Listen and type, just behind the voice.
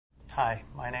Hi,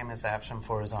 my name is Afshin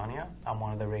Forouzannia. I'm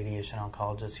one of the radiation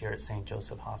oncologists here at St.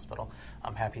 Joseph Hospital.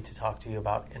 I'm happy to talk to you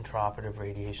about intraoperative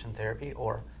radiation therapy,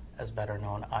 or as better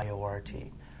known,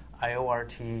 IORT.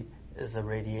 IORT is a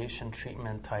radiation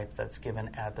treatment type that's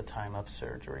given at the time of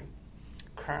surgery.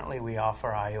 Currently, we offer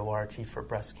IORT for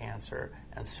breast cancer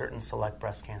and certain select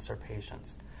breast cancer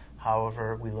patients.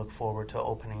 However, we look forward to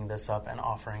opening this up and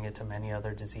offering it to many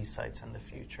other disease sites in the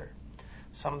future.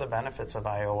 Some of the benefits of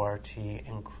IORT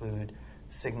include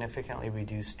significantly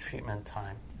reduced treatment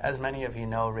time. As many of you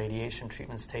know, radiation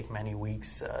treatments take many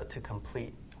weeks to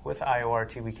complete. With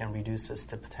IORT, we can reduce this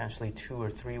to potentially 2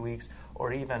 or 3 weeks,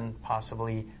 or even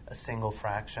possibly a single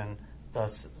fraction,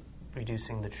 thus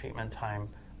reducing the treatment time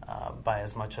by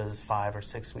as much as 5 or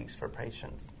 6 weeks for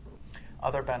patients.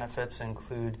 Other benefits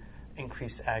include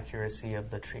increased accuracy of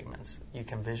the treatments. You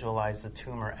can visualize the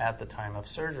tumor at the time of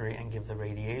surgery and give the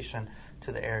radiation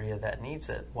to the area that needs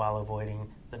it while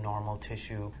avoiding the normal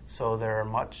tissue. So there are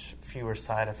much fewer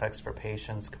side effects for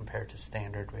patients compared to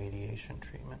standard radiation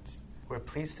treatments. We're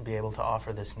pleased to be able to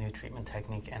offer this new treatment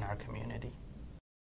technique in our community.